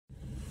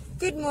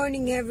Good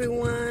morning,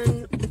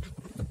 everyone.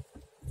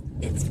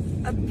 It's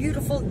a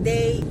beautiful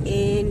day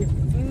in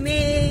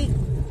May.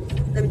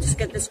 Let me just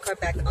get this car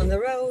back on the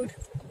road.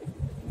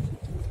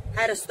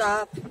 Had to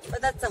stop,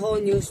 but that's a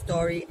whole new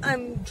story.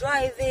 I'm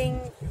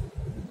driving,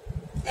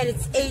 and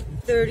it's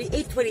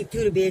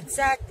 8:22 to be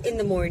exact, in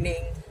the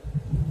morning.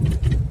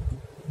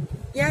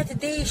 Yeah,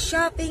 today is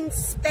shopping,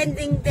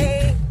 spending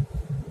day.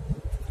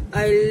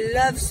 I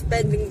love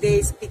spending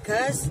days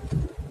because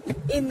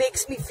it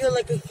makes me feel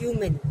like a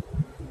human.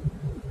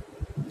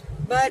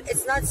 But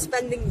it's not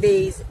spending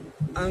days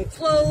on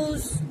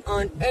clothes,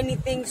 on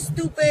anything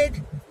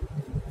stupid,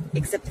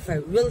 except if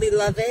I really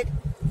love it.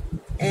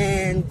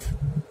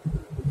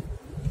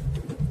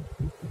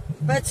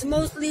 But it's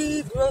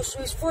mostly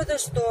groceries for the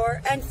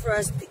store and for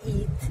us to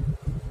eat.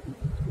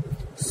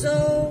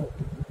 So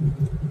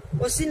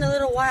we'll see in a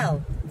little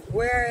while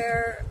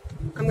where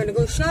I'm gonna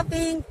go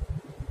shopping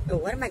and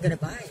what am I gonna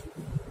buy.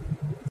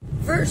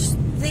 First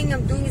thing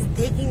I'm doing is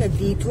taking a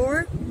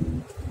detour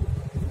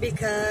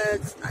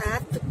because I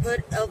have to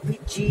put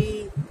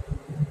LPG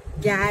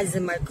gas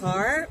in my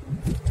car,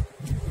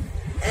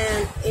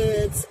 and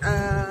it's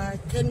a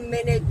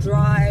 10-minute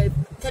drive,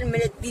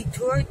 10-minute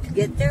detour to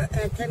get there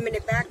and a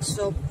 10-minute back,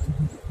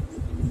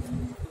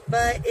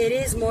 but it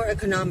is more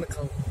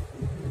economical.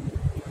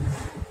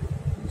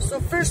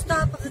 So first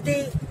stop of the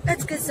day,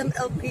 let's get some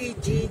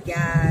LPG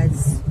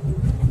gas.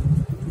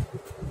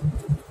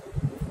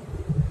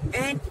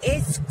 And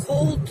it's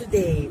cold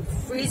today,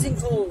 freezing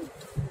cold.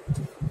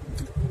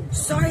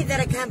 Sorry that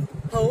I can't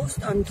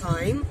post on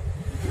time.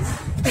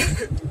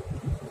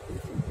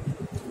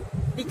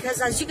 Because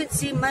as you can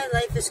see, my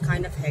life is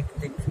kind of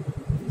hectic.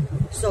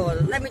 So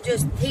let me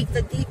just take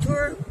the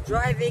detour,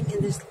 driving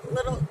in this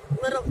little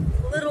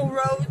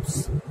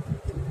roads.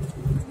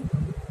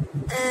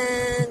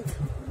 And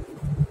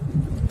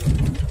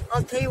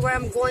I'll tell you where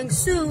I'm going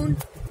soon.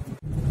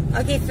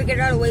 Okay, figured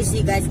out a way so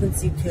you guys can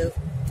see too.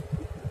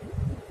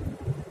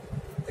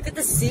 Look at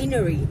the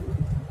scenery.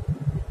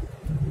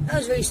 That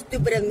was very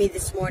stupid of me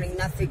this morning,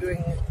 not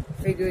figuring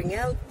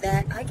out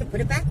that I can put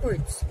it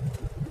backwards.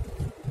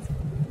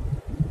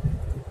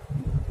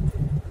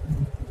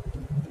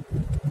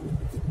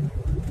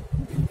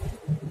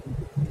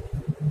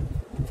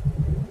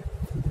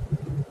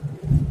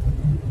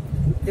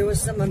 There was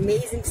some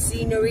amazing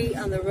scenery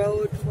on the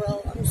road.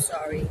 Well, I'm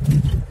sorry.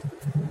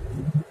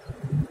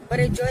 But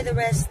enjoy the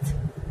rest.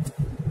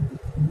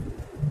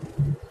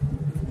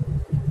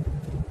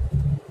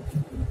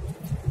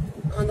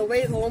 On the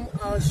way home,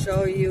 I'll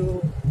show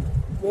you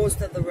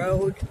most of the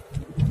road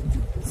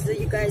so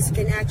you guys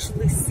can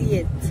actually see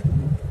it.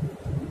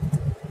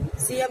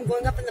 See, I'm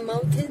going up in the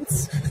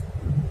mountains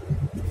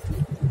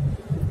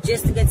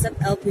just to get some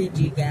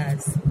LPG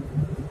gas,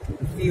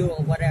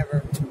 fuel,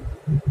 whatever.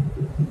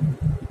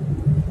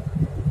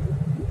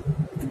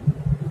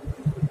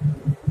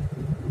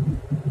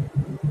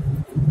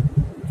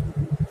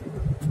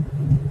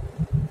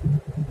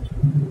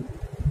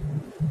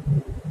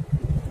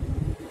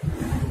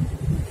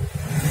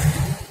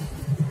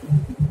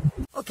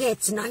 Okay,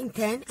 it's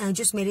 9:10 and I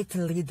just made it to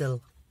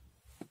Lidl.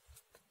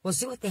 We'll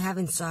see what they have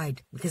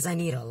inside because I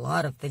need a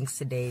lot of things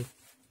today.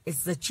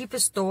 It's the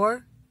cheapest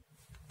store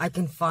I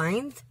can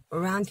find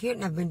around here,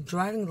 and I've been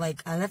driving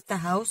like I left the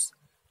house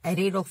at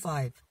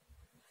 8:05.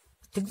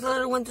 Took the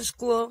little one to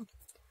school,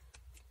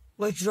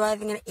 was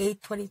driving at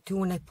 8:22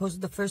 when I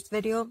posted the first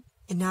video,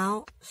 and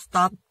now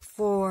stopped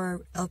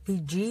for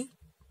LPG,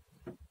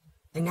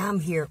 and now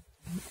I'm here.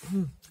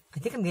 I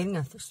think I'm getting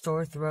a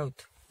sore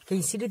throat. Can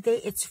you see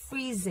today? It's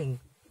freezing.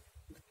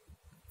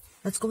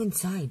 Let's go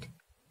inside.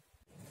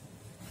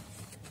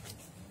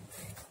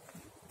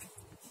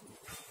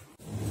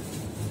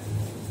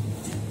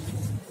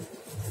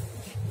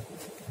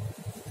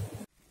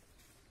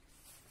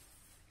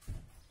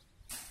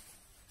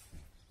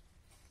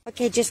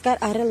 Okay, just got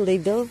out of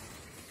Lidl.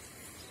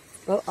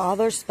 Well, all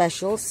their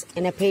specials,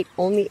 and I paid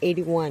only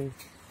 81.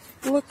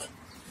 Look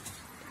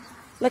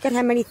at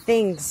how many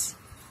things.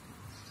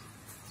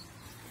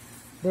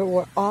 They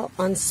were all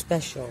on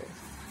special.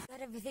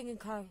 Got everything in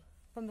car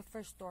from the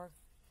first store.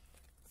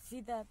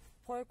 See, the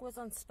pork was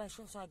on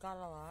special, so I got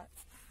a lot.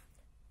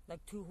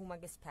 Like 2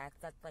 humongous packs.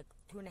 That's like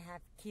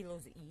 2.5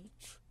 kilos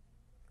each.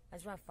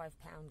 That's around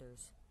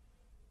 5-pounders.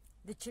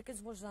 The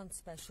chickens was on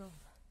special.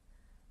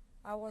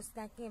 I was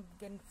thinking of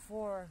getting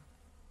 4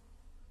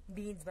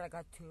 beans, but I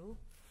got 2.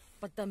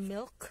 But the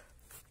milk,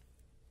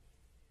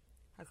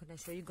 how can I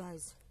show you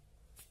guys?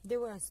 They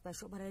were on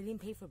special, but I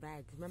didn't pay for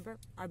bags. Remember,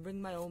 I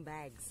bring my own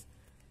bags.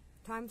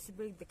 Time to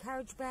bring the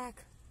carriage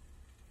back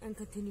and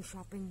continue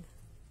shopping.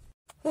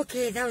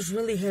 Okay, that was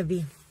really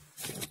heavy.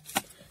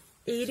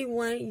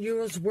 81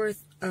 euros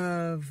worth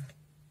of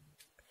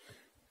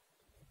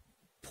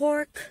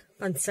pork,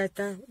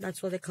 pancetta,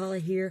 that's what they call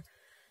it here.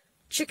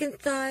 Chicken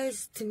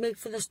thighs to make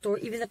for the store.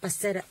 Even the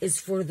pancetta is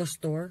for the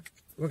store.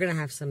 We're going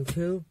to have some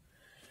too.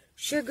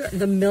 Sugar,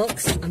 the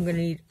milks, I'm going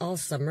to need all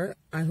summer.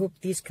 I hope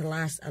these can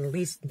last at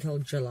least until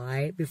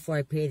July before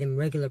I pay them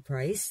regular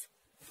price.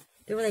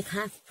 They were like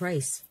half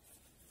price.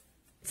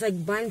 It's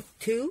like buying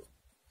 2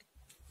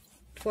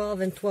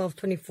 12 and 12,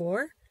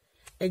 24.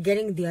 And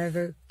getting the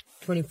other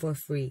 24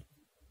 free.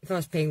 If I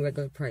was paying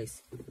regular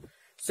price.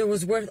 So it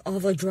was worth all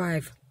the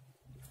drive.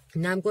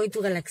 Now I'm going to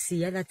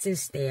Galaxia. That's in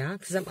Stea.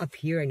 Because I'm up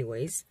here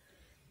anyways.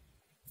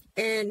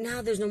 And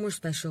now there's no more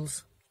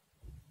specials.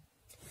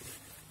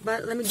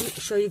 But let me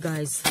show you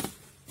guys.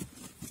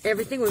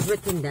 Everything was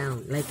written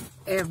down. Like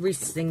every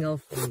single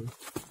thing.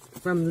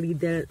 From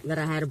Lidl that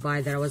I had to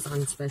buy that I was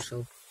on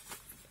special.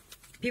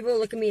 People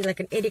look at me like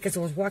an idiot because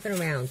I was walking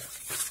around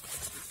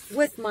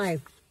with my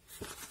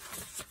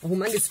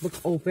humongous book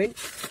open,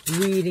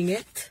 reading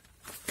it.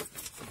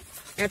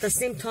 At the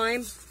same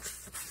time,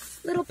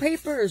 little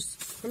papers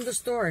from the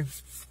store.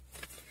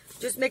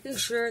 Just making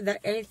sure that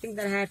anything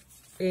that I had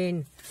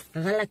in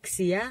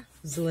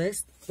Galaxia's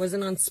list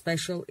wasn't on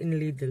special in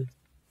Lidl.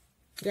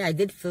 Yeah, I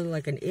did feel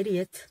like an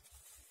idiot.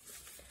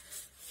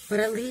 But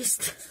at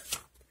least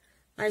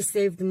I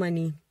saved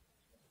money.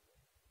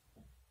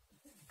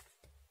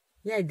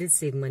 Yeah, I did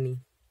save money.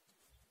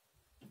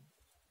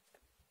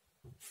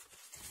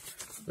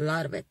 A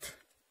lot of it.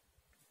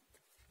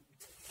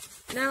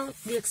 Now,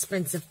 the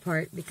expensive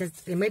part, because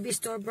it may be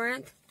store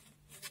brand.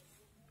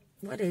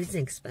 What is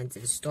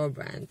expensive? Store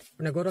brand.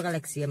 When I go to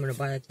Galaxia, I'm going to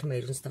buy like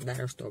tomatoes and stuff that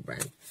are store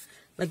brand.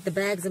 Like the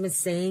bags I've been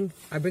saying,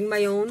 I bring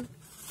my own.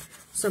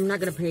 So I'm not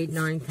going to pay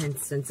 9-10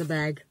 cents a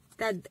bag.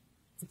 That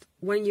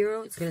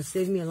 €1, it's going to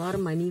save me a lot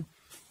of money.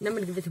 And I'm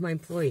going to give it to my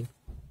employee.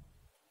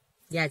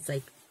 Yeah, it's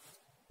like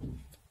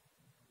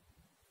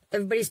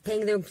everybody's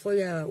paying their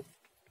employee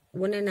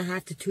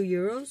 €1.5 to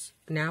 €2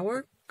 an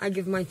hour. I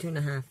give mine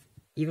 2.5.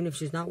 Even if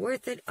she's not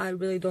worth it, I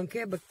really don't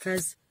care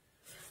because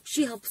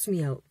she helps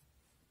me out.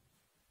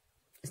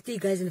 See you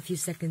guys in a few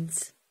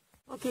seconds.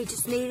 Okay,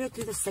 just made it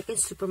to the second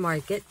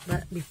supermarket.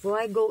 But before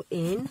I go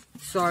in,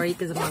 sorry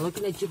because I'm not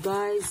looking at you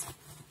guys.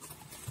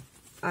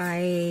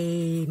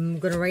 I'm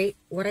going to write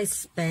what I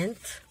spent.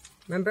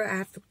 Remember,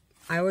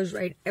 I always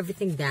write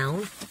everything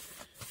down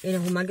in a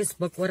humongous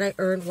book. What I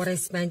earned, what I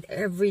spent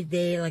every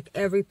day, like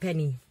every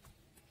penny.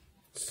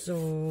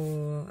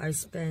 So, I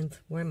spent,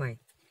 where am I?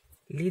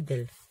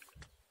 Lidl.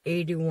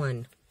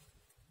 81.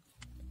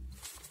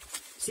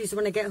 See, so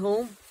when I get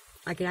home,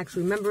 I can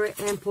actually remember it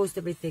and post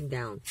everything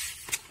down.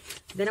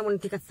 Then I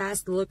want to take a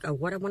fast look at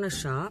what I want to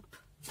shop.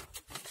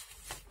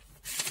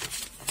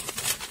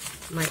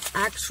 My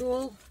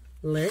actual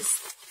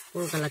list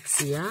for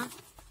Galaxia.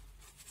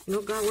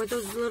 No, God, where'd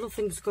those little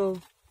things go?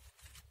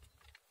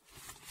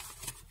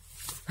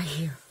 Right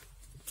here.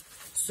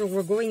 So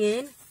we're going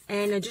in,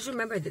 and I just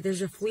remember that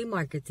there's a flea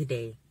market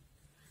today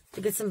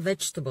to get some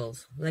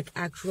vegetables, like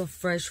actual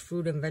fresh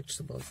fruit and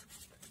vegetables.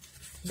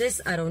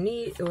 This I don't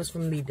need. It was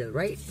from Lidl,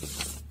 right?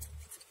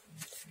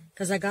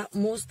 Because I got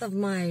most of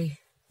my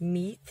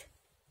meat.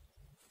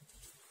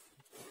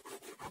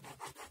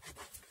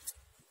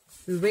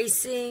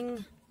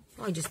 Erasing.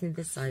 Oh, I just need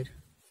this side.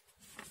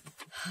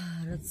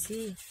 Let's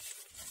see.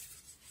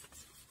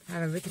 I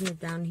have written it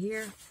down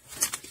here.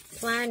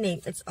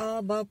 Planning. It's all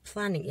about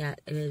planning. Yeah,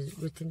 it is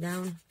written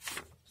down.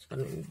 So I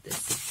don't need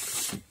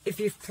this. If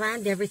you've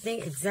planned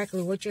everything,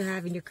 exactly what you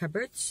have in your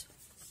cupboards.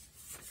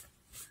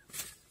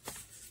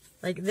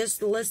 Like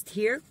this list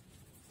here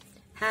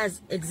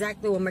has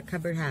exactly what my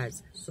cupboard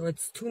has. So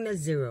it's tuna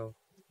 0.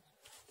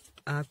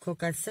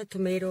 Coca-Cola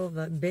tomato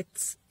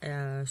bits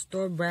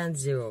store brand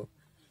 0.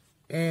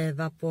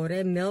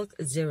 Vapore milk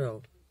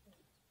 0.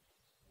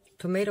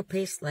 Tomato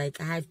paste, like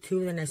I had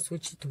 2, then I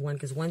switched it to 1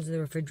 because one's in the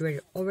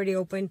refrigerator already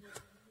open,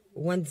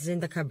 one's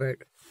in the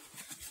cupboard.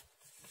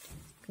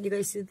 Can you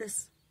guys see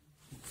this?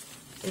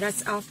 And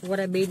that's off what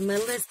I made my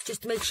list,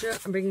 just to make sure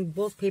I'm bringing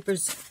both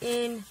papers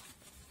in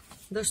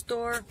the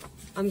store.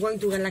 I'm going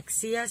to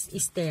Galaxia's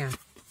Istea.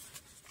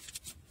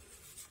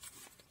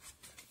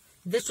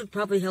 This would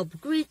probably help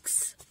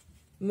Greeks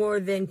more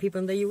than people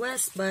in the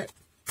US, but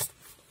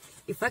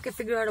if I could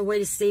figure out a way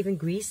to save in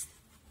Greece,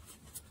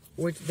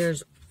 where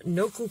there's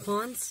no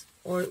coupons,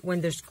 or when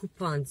there's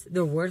coupons,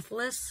 they're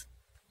worthless,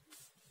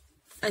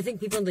 I think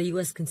people in the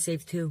US can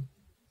save too.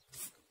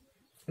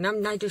 And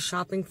I'm not just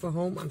shopping for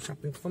home, I'm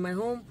shopping for my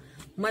home,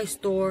 my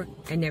store,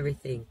 and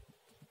everything.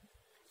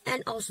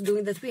 And also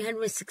doing the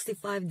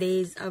 365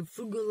 days of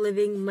frugal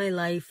living, my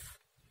life,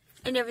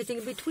 and everything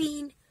in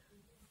between,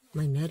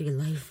 my nerdy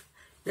life.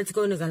 Let's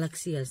go into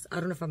Galaxias. I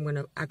don't know if I'm going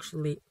to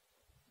actually,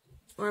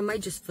 or I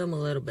might just film a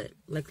little bit,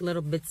 like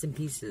little bits and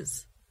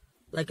pieces,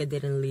 like I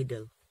did in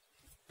Lidl.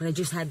 But I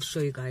just had to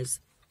show you guys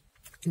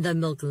the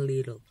milk in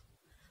Lidl.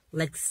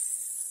 Like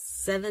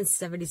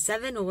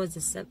 $7.77, or was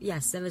it yeah,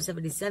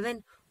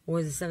 $7.77, or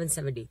was it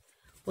 $7.70?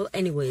 Well,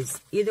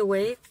 anyways, either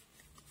way,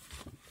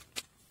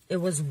 it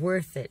was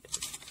worth it.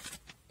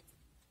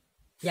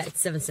 Yeah,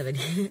 it's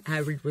 $7.70. I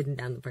had written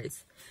down the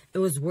price. It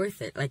was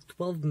worth it. Like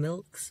 12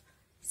 milks,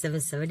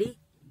 $7.70.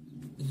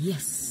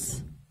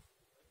 Yes.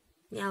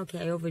 Yeah,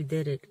 okay, I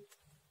overdid it.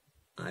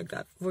 I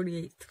got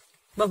 48.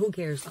 But who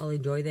cares? I'll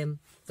enjoy them.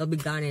 They'll be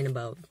gone in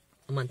about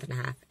a month and a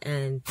half.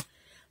 And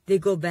they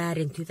go bad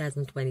in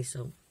 2020,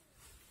 so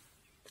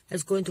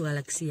let's go into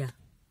Galaxia.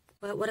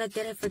 But what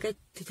did I forget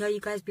to tell you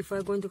guys before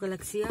I go into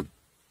Galaxia?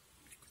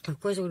 Of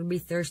course, I'm going to be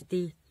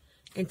thirsty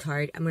and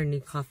tired. I'm going to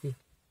need coffee.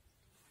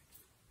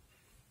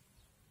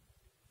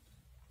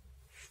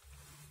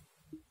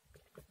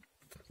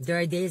 There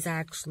are days I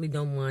actually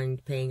don't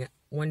mind paying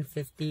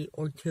 $1.50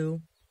 or $2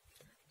 to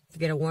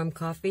get a warm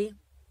coffee.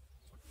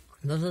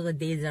 Those are the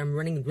days that I'm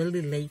running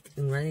really late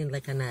and running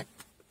like a gnat.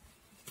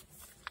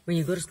 When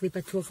you go to sleep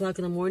at 2 o'clock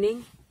in the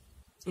morning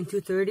and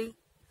 2:30,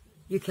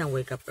 you can't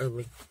wake up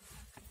early.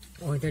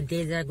 Or there are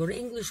days that I go to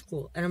English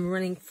school and I'm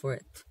running for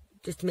it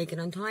just to make it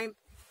on time.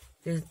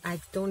 I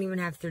don't even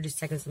have 30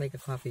 seconds to make a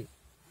coffee.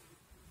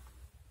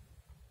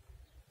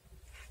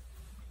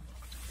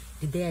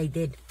 Today I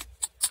did.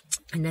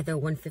 Another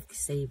 $1.50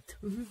 saved.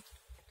 Look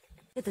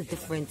at the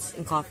difference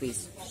in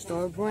coffees.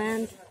 Store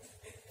brand,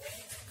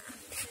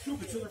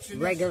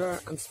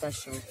 regular, and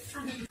special.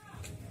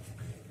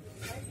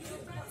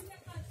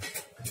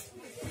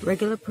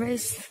 Regular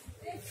price,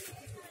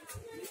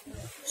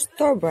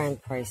 store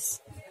brand price.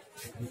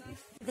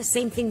 The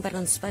same thing but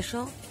on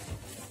special.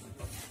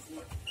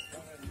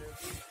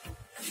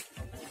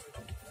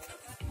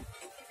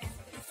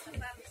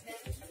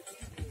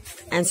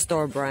 And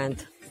store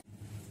brand.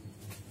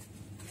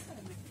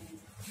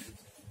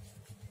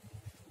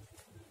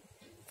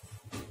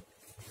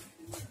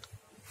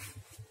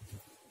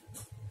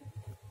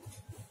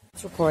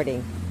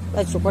 Recording.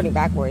 That's recording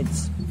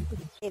backwards.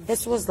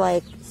 This was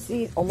like,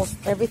 see, almost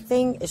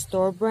everything is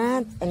store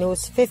brand, and it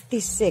was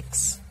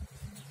 56.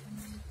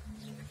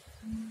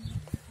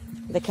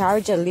 The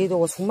carriage at Lidl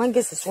was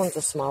humongous. This one's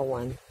a small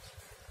one.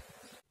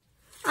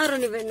 I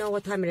don't even know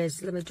what time it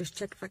is. Let me just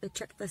check if I can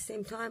check at the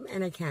same time,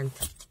 and I can't.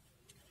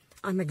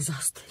 I'm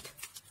exhausted.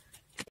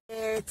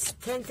 It's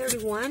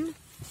 10:31.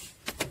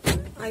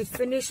 I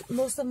finished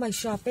most of my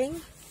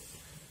shopping.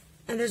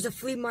 And there's a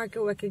flea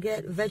market where I could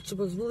get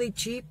vegetables really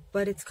cheap,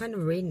 but it's kind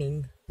of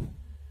raining.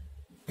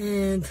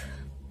 And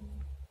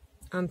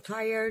I'm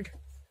tired.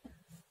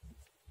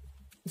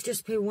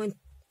 Just pay one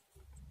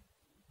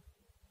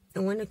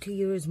or 2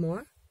 euros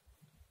more.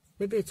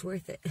 Maybe it's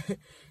worth it.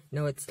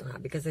 No, it's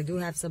not, because I do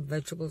have some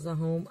vegetables at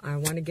home. I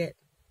want to get,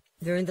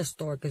 they're in the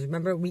store, because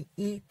remember, we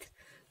eat,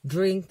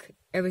 drink,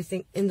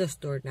 everything in the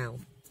store now.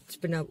 It's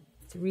been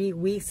 3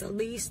 weeks at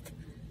least,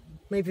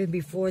 maybe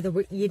before, that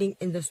we're eating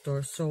in the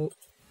store. So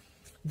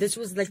this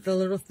was like the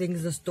little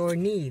things the store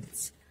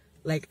needs.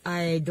 Like,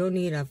 I don't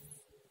need a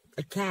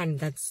can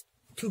that's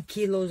 2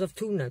 kilos of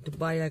tuna to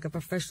buy like a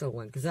professional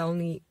one, because I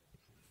only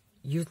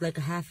use like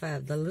a half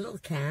of the little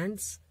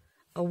cans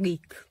a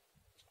week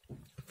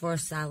for a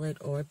salad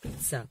or a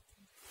pizza.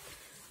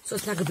 So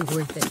it's not going to be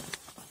worth it.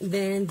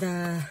 Then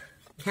the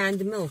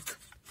canned milk.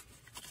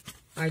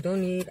 I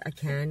don't need a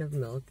can of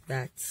milk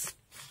that's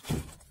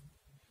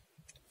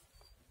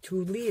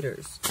 2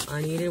 liters.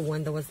 I needed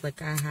one that was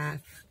like a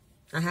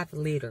half a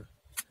liter.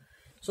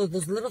 So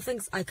those little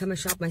things I come and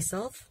shop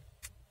myself,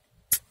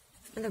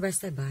 and the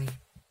rest I buy.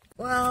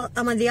 Well,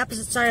 I'm on the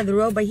opposite side of the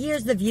road, but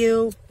here's the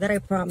view that I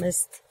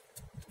promised.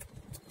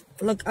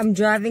 Look, I'm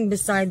driving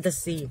beside the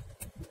sea.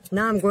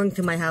 Now I'm going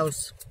to my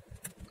house.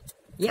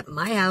 Yep,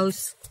 my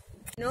house.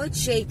 I know it's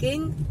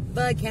shaking,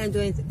 but I can't do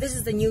anything. This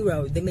is the new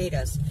road they made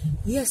us.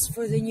 Yes,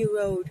 for the new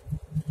road.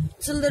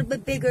 It's a little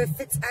bit bigger. It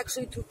fits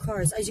actually 2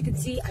 cars. As you can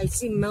see, I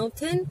see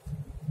mountain.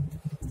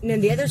 And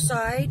then the other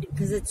side,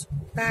 because it's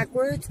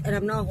backwards, and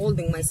I'm not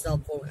holding my cell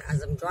phone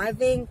as I'm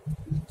driving.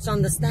 It's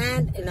on the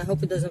stand, and I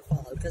hope it doesn't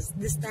fall, because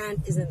this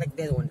stand isn't like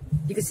the other one.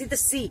 You can see the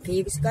sea. Can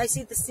you guys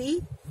see the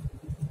sea?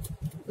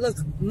 Look,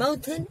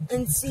 mountain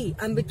and sea.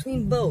 I'm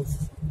between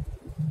both.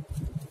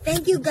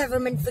 Thank you,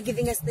 government, for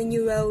giving us the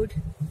new road.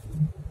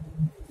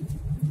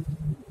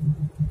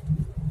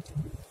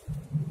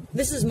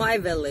 This is my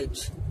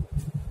village.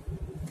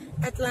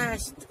 At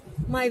last,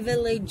 my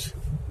village.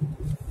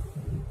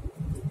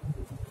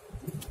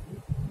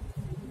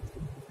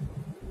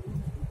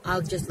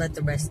 I'll just let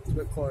the rest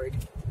record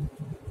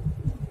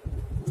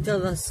till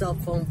the cell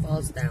phone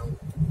falls down.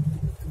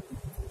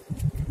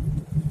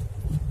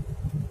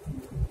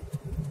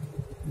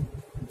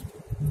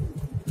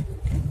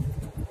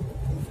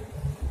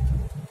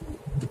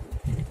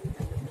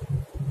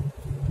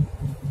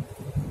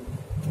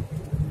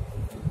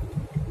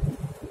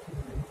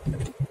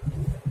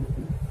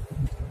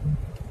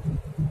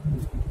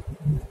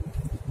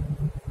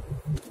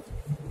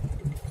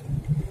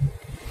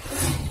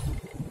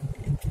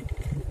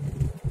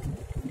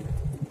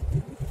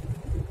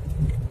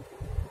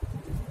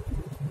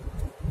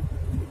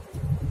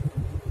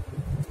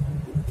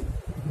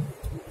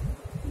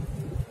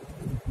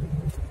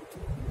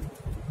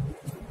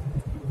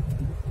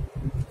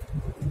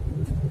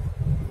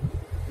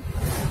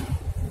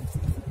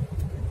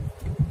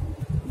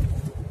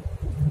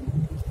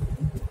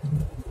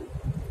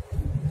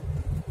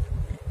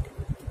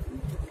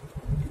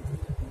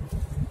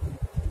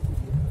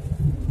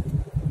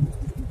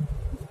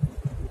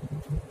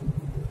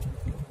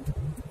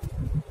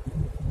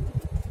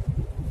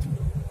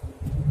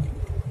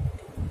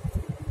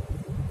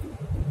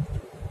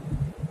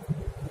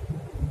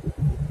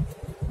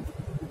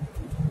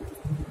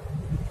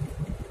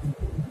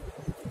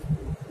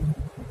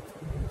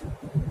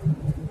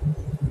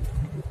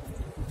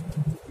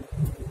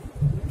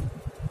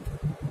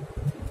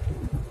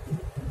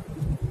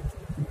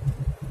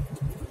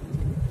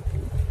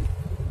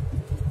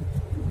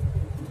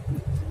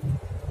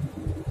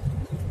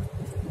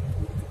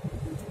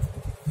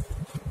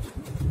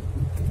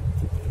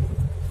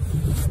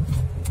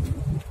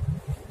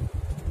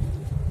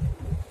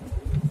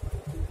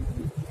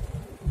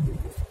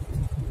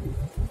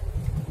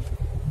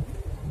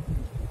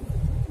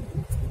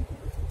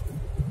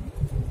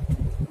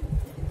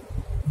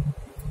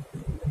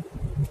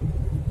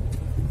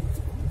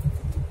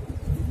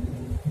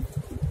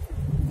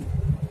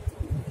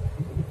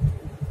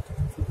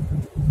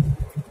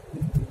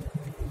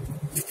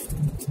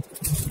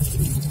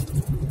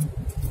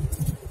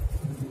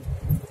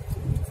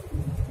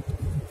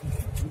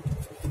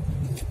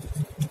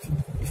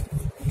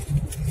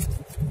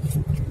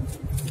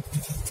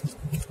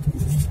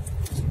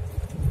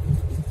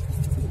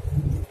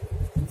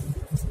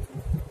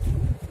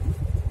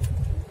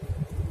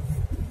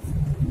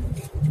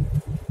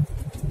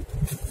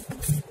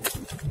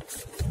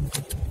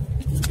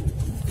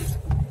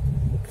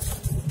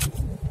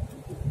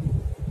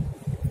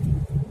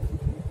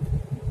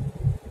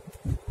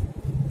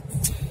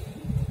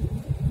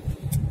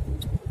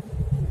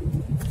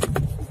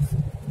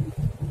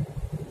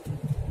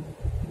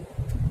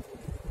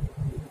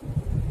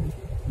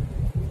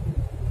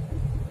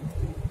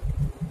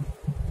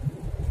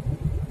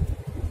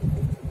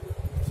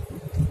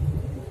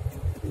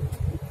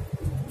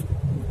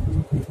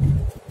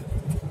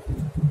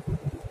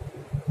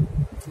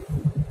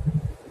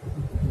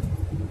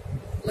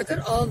 Look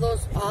at all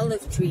those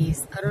olive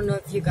trees. I don't know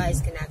if you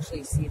guys can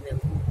actually see them.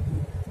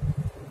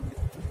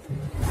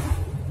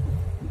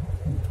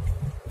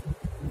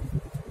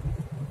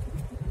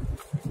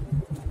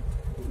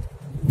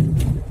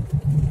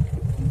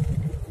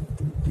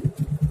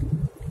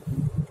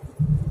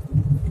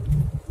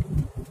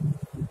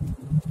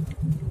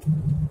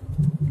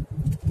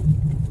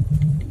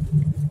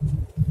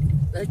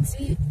 Let's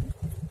see.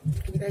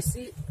 Can you guys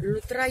see?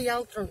 Lutra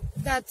Yaltron.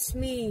 That's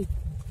me.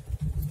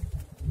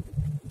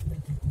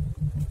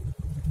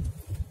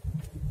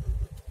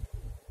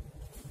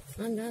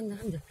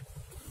 Anda.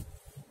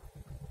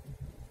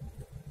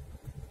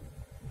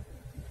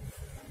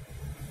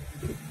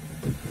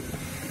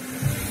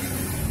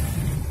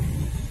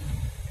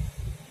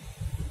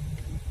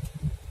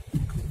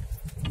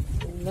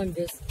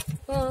 Longest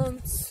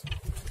bumps.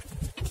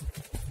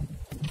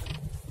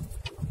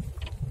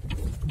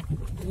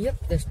 Yep,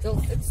 they're still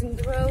fixing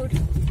the road.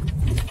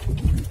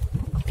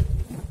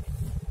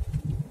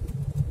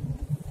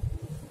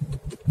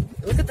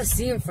 Look at the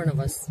sea in front of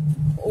us.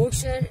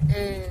 Ocean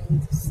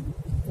and,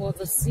 well,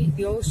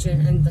 the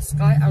ocean and the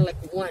sky are like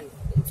one.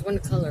 It's one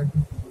color.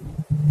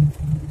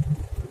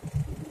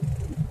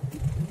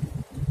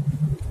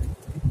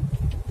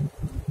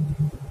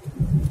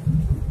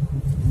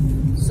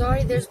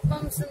 Sorry, there's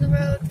bumps in the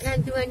road.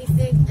 Can't do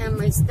anything, and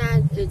my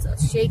stand is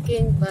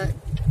shaking, but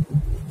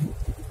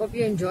hope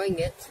you're enjoying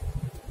it.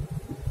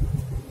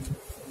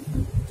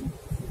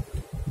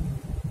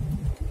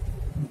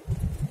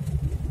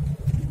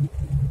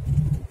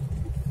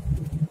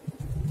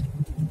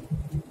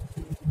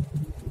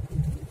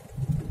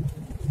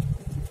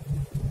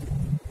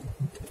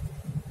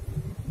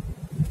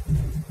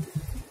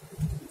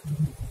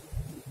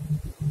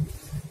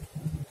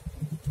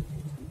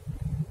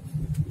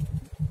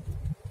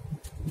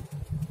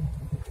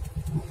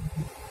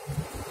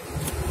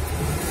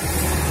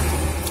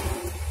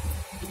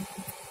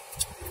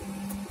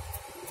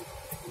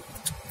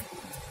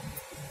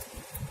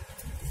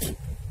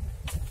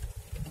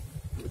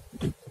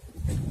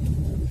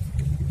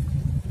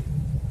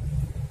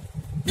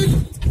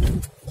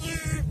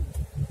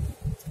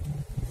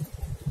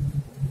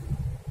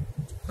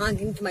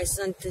 Honking to my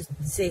son to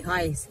say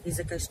hi. He's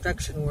a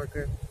construction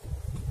worker.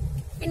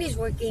 And he's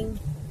working.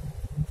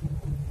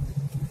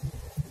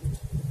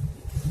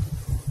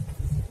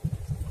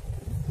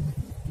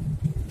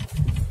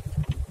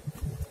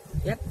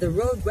 Yep, the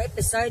road right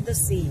beside the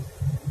sea.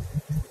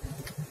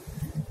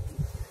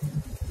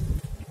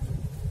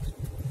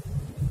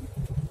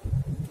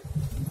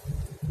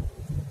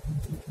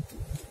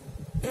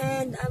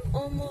 And I'm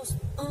almost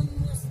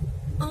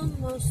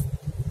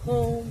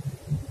home.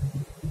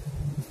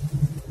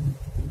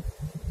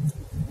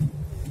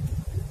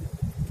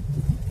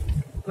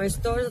 My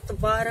store's at the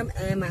bottom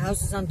and my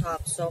house is on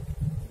top, so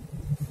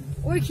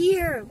we're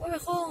here, we're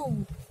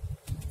home.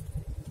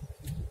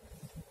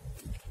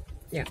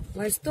 Yeah,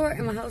 my store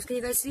and my house, can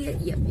you guys see it?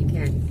 Yep, you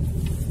can.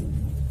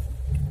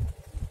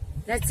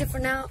 That's it for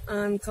now.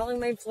 I'm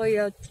calling my employee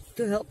out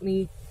to help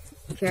me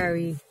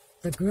carry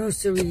the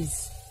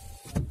groceries.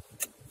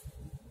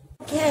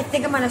 Okay, I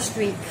think I'm on a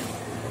streak.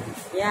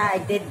 Yeah, I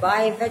did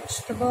buy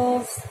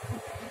vegetables.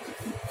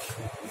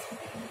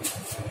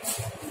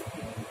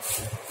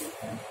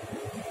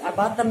 I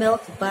bought the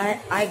milk, but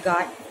I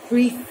got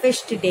free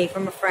fish today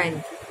from a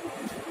friend.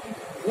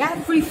 Yeah,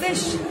 free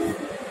fish.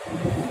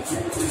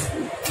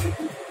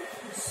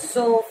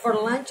 So for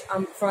lunch,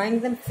 I'm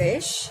frying them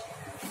fish.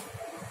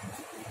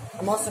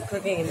 I'm also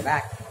cooking in the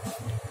back.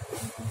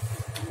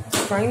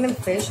 Frying them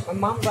fish. My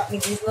mom brought me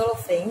these little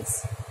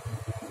things.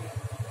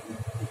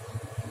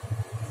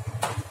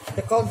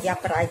 They're called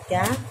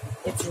yaparayta.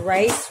 It's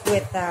rice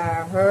with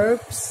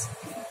herbs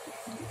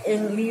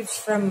and leaves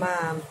from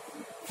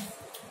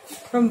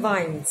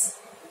vines.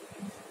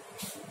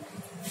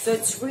 So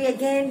it's free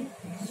again.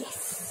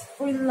 Yes,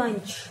 free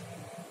lunch.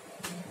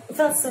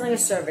 Without selling a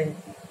serving.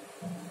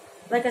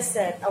 Like I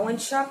said, I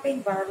went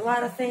shopping, bought a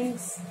lot of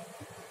things.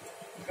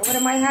 And what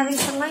am I having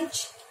for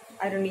lunch?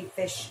 I don't eat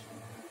fish.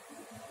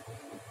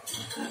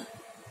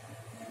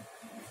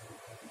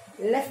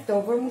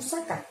 Leftover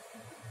moussaka.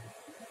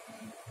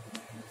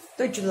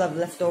 Don't you love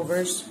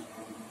leftovers?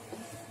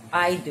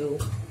 I do.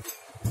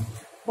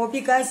 Hope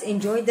you guys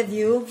enjoyed the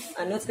view.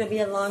 I know it's going to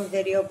be a long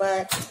video,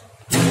 but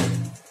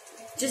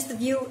just the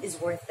view is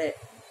worth it.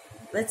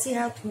 Let's see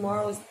how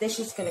tomorrow's dish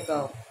is going to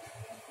go.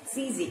 It's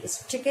easy.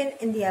 It's chicken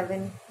in the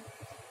oven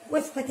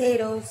with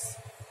potatoes.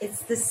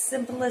 It's the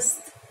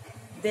simplest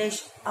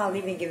dish. I'll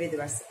even give you the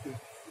recipe.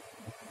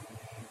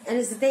 And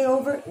is the day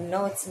over?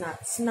 No, it's not.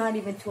 It's not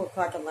even 2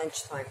 o'clock at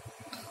lunchtime.